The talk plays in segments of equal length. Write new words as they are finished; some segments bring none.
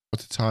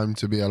What a time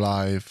to be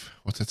alive.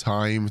 What a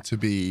time to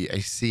be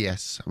a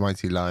CS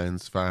Mighty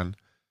Lions fan.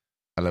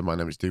 Hello, my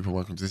name is Dupe and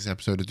welcome to this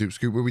episode of Dupe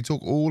Scoop, where we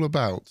talk all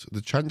about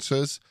the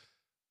transfers,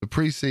 the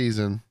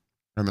pre-season,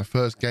 and the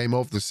first game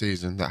of the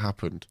season that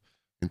happened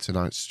in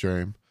tonight's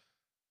stream.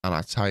 And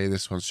I tell you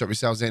this one, strap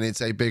yourselves in,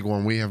 it's a big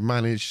one. We have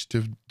managed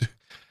to...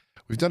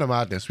 We've done a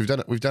madness. We've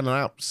done an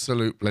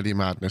absolute bloody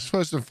madness.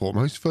 First and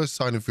foremost, first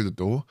signing through the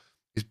door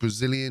is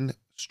Brazilian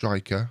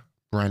striker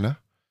Brenner.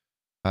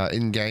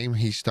 In game,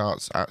 he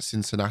starts at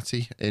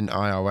Cincinnati. In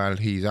IRL,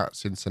 he's at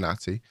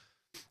Cincinnati.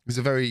 He's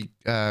a very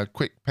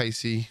quick,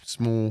 pacey,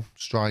 small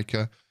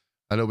striker.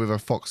 A little bit of a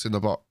fox in the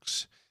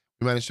box.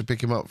 We managed to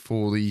pick him up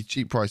for the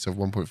cheap price of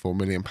 £1.4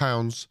 million.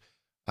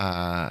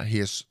 He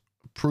is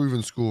a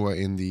proven scorer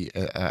in the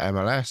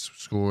MLS,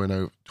 scoring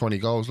over 20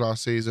 goals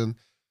last season.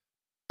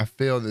 I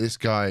feel that this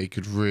guy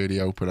could really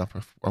open up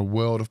a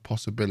world of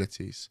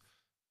possibilities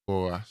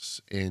for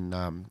us in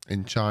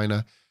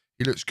China.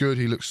 He looks good.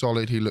 He looks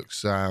solid. He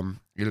looks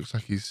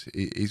like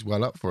he's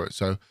well up for it.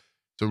 So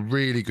it's a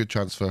really good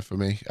transfer for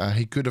me.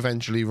 He could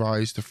eventually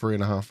rise to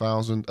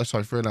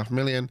 3.5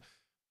 million.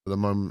 For the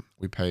moment,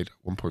 we paid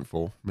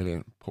 1.4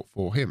 million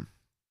for him.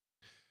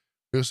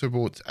 We also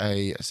bought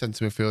a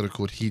centre midfielder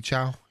called He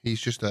Chao.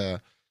 He's just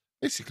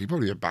basically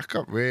probably a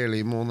backup,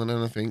 really, more than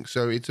anything.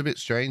 So it's a bit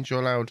strange.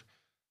 You're allowed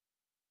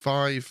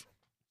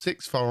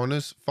 6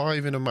 foreigners,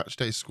 5 in a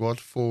matchday squad,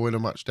 4 in a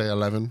matchday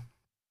 11.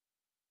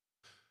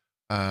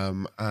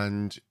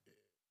 And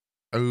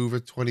over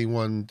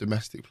 21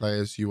 domestic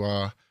players, you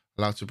are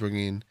allowed to bring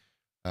in,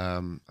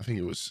 I think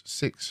it was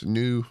 6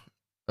 new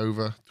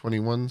over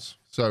 21s.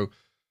 So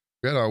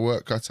we had our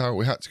work cut out.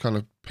 We had to kind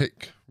of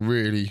pick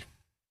really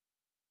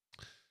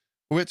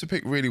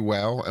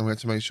well, and we had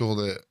to make sure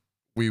that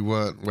we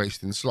weren't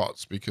wasting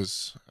slots,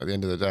 because at the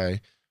end of the day,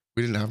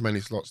 we didn't have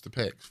many slots to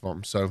pick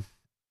from. So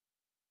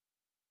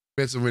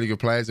we had some really good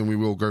players, and we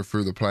will go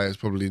through the players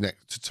probably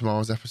next to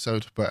tomorrow's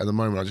episode. But at the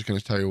moment, I'm just going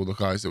to tell you all the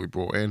guys that we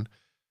brought in.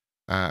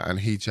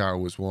 And He Chao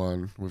was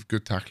one with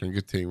good tackling,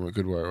 good team, with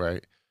good work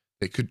rate.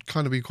 It could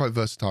kind of be quite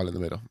versatile in the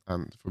middle.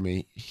 And for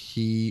me,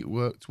 he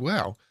worked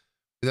well.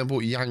 We then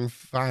brought Yang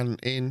Fan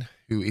in,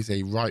 who is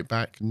a right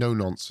back, no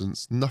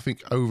nonsense, nothing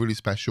overly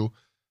special.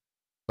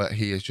 But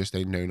he is just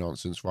a no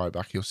nonsense right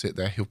back. He'll sit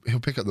there, he'll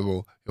pick up the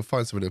ball, he'll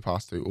find somebody to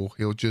pass to, or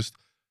he'll just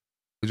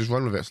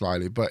run with it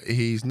slightly. But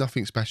he's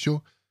nothing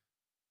special.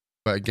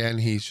 But again,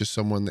 he's just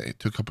someone that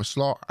took up a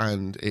slot,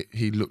 and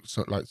he looks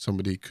like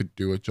somebody could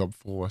do a job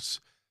for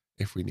us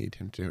if we need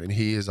him to. And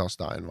he is our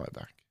starting right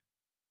back.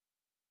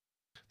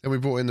 Then we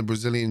brought in the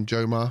Brazilian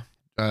Jomar.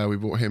 We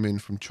brought him in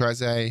from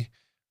Treze.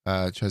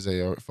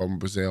 Treze from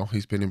Brazil.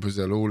 He's been in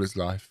Brazil all his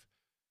life.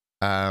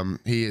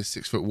 He is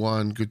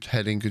 6'1", good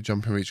heading, good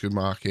jumping reach, good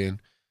marking.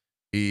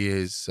 He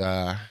is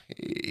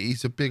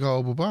he's a big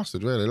horrible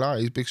bastard, really. Like,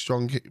 he's a big,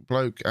 strong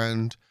bloke,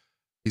 and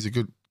he's a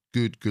good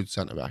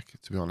centre back,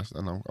 to be honest,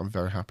 and I'm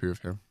very happy with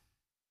him.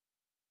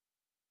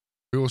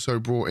 We also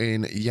brought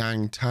in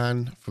Yang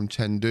Tan from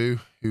Chengdu,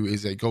 who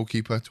is a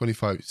goalkeeper,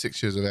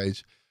 6 years of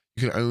age.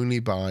 You can only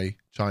buy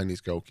Chinese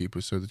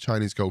goalkeepers, so the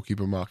Chinese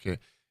goalkeeper market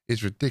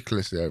is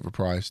ridiculously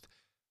overpriced.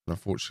 And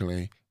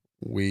unfortunately,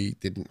 we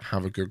didn't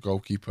have a good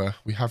goalkeeper.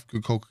 We have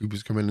good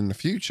goalkeepers coming in the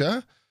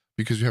future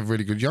because we have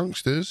really good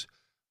youngsters.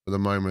 For the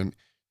moment,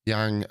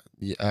 Yang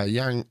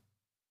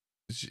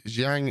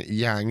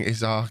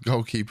is our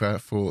goalkeeper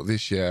for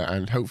this year,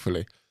 and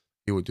hopefully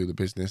he will do the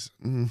business.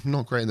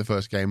 Not great in the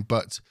first game,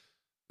 but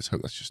let's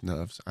hope that's just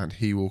nerves, and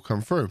he will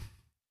come through.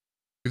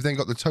 We've then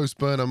got the toast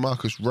burner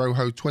Marcus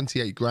Rojo,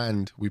 28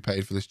 grand we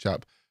paid for this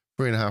chap,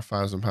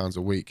 £3,500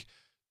 a week.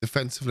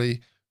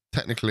 Defensively,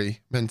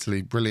 technically,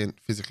 mentally brilliant,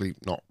 physically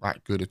not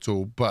that good at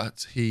all,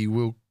 but he's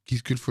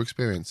good for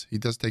experience. He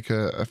does take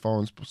a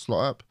foreign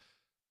slot up,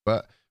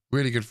 but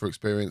really good for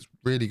experience,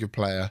 really good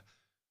player.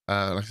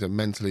 Like I said,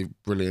 mentally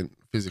brilliant,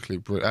 physically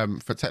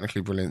brilliant, for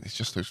technically brilliant. It's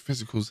just those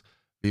physicals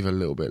leave a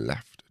little bit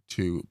left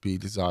to be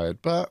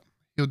desired, but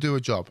he'll do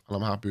a job, and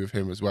I'm happy with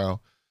him as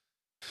well.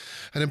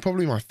 And then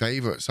probably my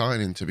favourite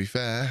signing, to be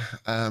fair,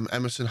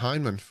 Emerson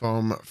Hyndman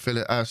from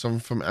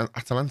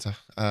Atalanta.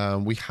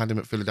 We had him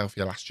at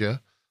Philadelphia last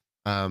year.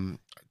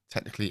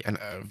 Technically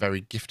a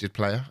very gifted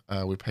player.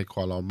 We paid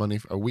quite a lot of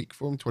money a week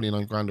for him,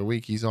 29 grand a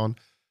week he's on.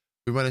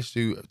 We managed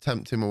to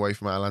tempt him away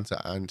from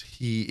Atalanta, and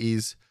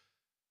he's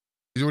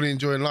already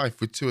enjoying life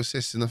with 2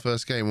 assists in the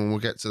first game, and we'll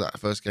get to that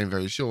first game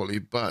very shortly.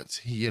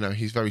 But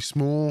he's very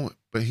small,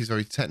 but he's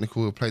very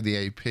technical. He'll play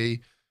the AP.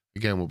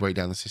 Again, we'll break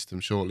down the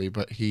system shortly,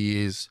 but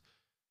he's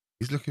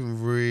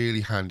looking really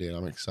handy, and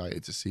I'm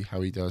excited to see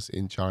how he does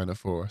in China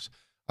for us.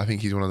 I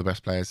think he's one of the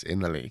best players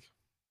in the league.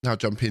 Now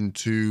jump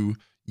into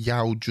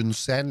Yao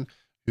Junsen,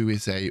 who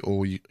is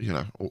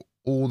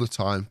all the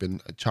time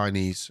been a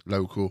Chinese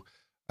local.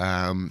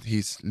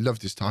 He's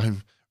loved his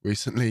time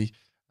recently,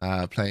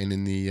 playing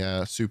in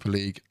the Super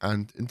League,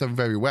 and done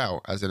very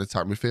well as an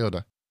attack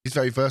midfielder. He's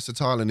very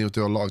versatile, and he'll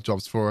do a lot of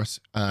jobs for us.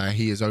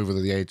 He is over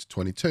the age of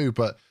 22,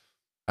 but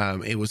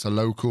it was a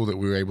local that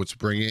we were able to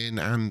bring in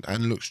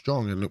and look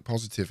strong and look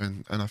positive,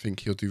 and I think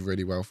he'll do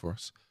really well for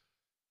us.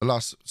 the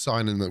last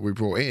signing that we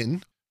brought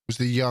in was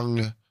the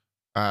young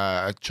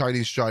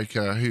Chinese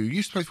striker who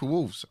used to play for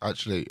Wolves,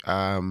 actually.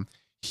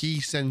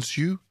 He Sens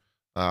Yu.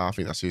 I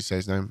think that's how you say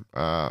his name.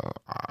 God,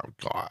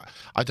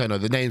 I don't know.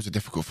 The names are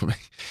difficult for me.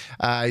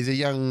 He's a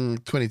young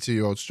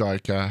 22-year-old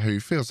striker who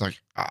feels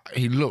like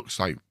he looks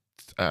like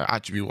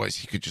attribute-wise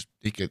he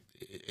could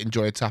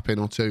enjoy a tap in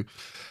or two.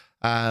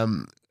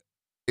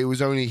 It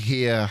was only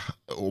here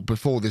or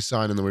before this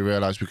signing that we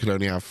realised we could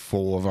only have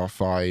 4 of our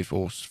 5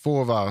 or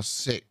 4 of our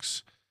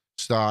 6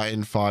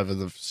 starting, 5 of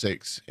the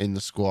 6 in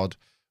the squad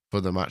for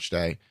the match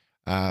day.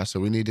 So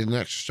we needed an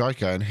extra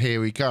striker, and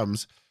here he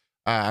comes.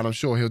 And I'm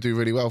sure he'll do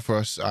really well for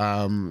us,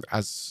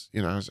 as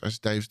you know, as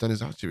Dave's done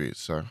his attributes.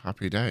 So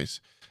happy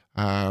days.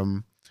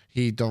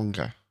 He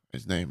Donga,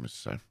 his name is.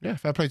 So yeah,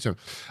 fair play to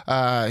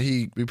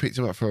him. We picked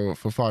him up for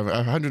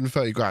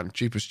 130 grand,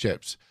 cheapest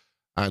chips,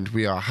 and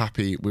we are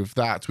happy with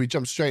that. We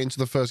jumped straight into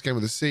the first game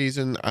of the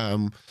season.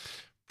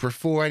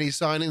 Before any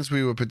signings,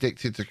 we were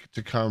predicted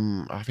to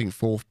come, I think,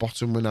 4th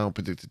bottom. We're now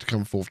predicted to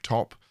come 4th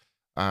top.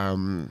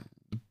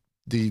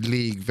 The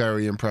league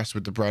very impressed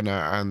with the Brenner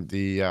and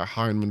the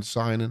Heinemann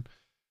signing,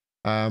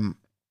 and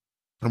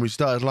we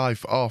started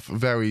life off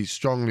very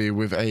strongly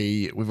with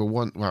a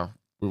one. Well,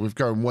 we've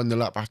going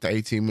 1-0 up after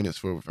 18 minutes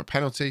for a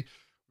penalty.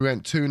 We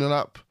went 2-0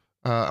 up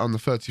on the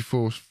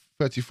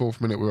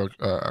 34th minute with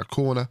a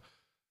corner.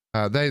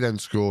 They then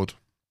scored,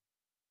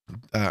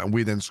 and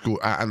we then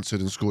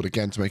answered and scored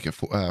again to make it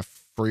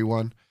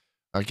 3-1.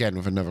 Again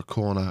with another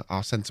corner.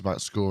 Our centre back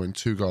scoring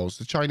 2 goals.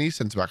 The Chinese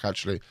centre back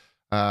actually.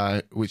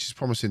 Which is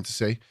promising to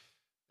see.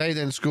 They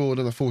then scored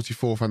in the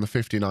 44th and the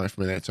 59th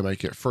minute to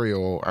make it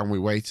 3-3, and we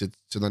waited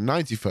to the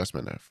 91st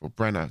minute for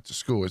Brenner to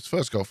score his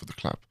first goal for the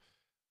club,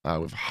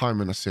 with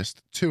Heinemann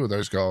assist 2 of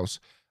those goals,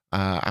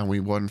 and we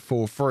won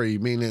 4-3,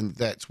 meaning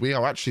that we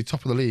are actually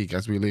top of the league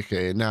as we look at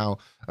it now,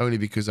 only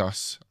because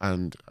us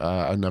and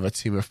another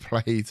team have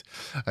played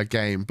a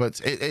game.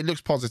 But it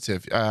looks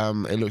positive.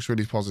 It looks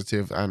really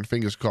positive, and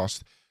fingers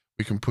crossed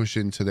we can push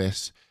into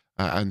this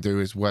and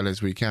do as well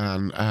as we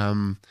can.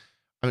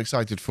 I'm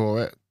excited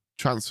for it.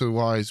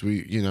 Transfer-wise,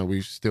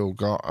 we've still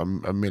got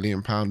 £1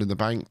 million in the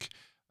bank.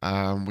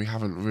 We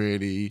haven't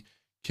really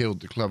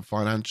killed the club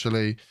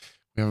financially.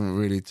 We haven't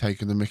really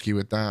taken the mickey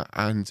with that.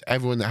 And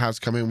everyone that has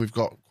come in, we've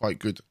got quite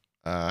good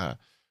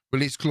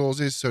release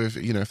clauses. So if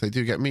they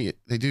do get meat,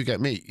 they do get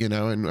meat.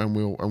 And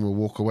we'll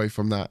walk away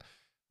from that,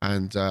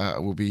 and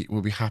we'll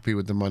be happy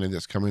with the money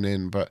that's coming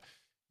in. But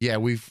yeah,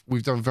 we've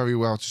done very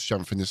well to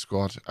strengthen this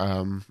squad.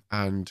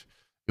 And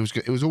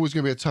it was always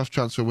going to be a tough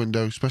transfer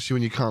window, especially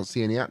when you can't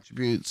see any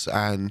attributes,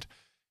 and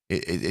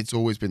it's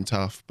always been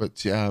tough.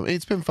 But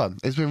it's been fun.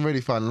 It's been really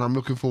fun, and I'm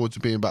looking forward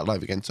to being back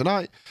live again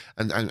tonight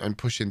and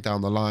pushing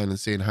down the line and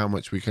seeing how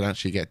much we can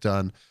actually get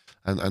done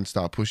and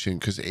start pushing,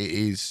 because it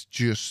is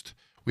just,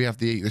 we have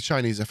the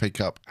Chinese FA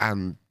Cup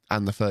and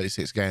the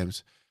 36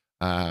 games,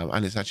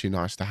 and it's actually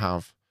nice to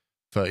have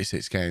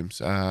 36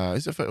 games.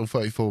 Is it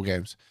 34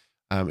 games?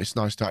 It's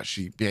nice to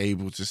actually be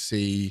able to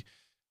see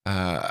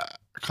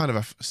kind of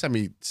a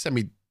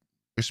semi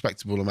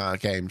respectable amount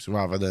of games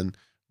rather than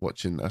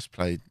watching us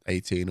play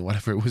 18 or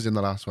whatever it was in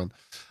the last one.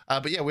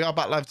 But yeah, we are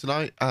back live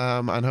tonight,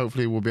 and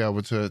hopefully we'll be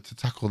able to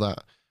tackle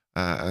that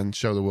and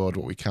show the world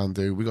what we can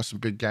do. We got some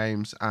big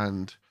games,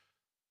 and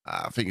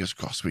fingers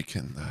crossed we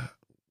can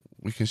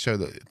show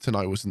that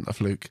tonight wasn't a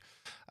fluke.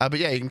 But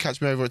yeah, you can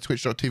catch me over at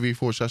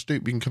twitch.tv/Duke. You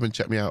can come and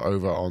check me out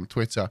over on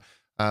Twitter.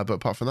 But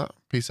apart from that,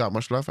 peace out,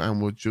 much love,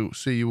 and we'll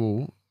see you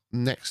all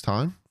next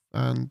time.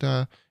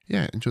 And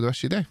yeah, enjoy the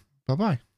rest of your day. Bye-bye.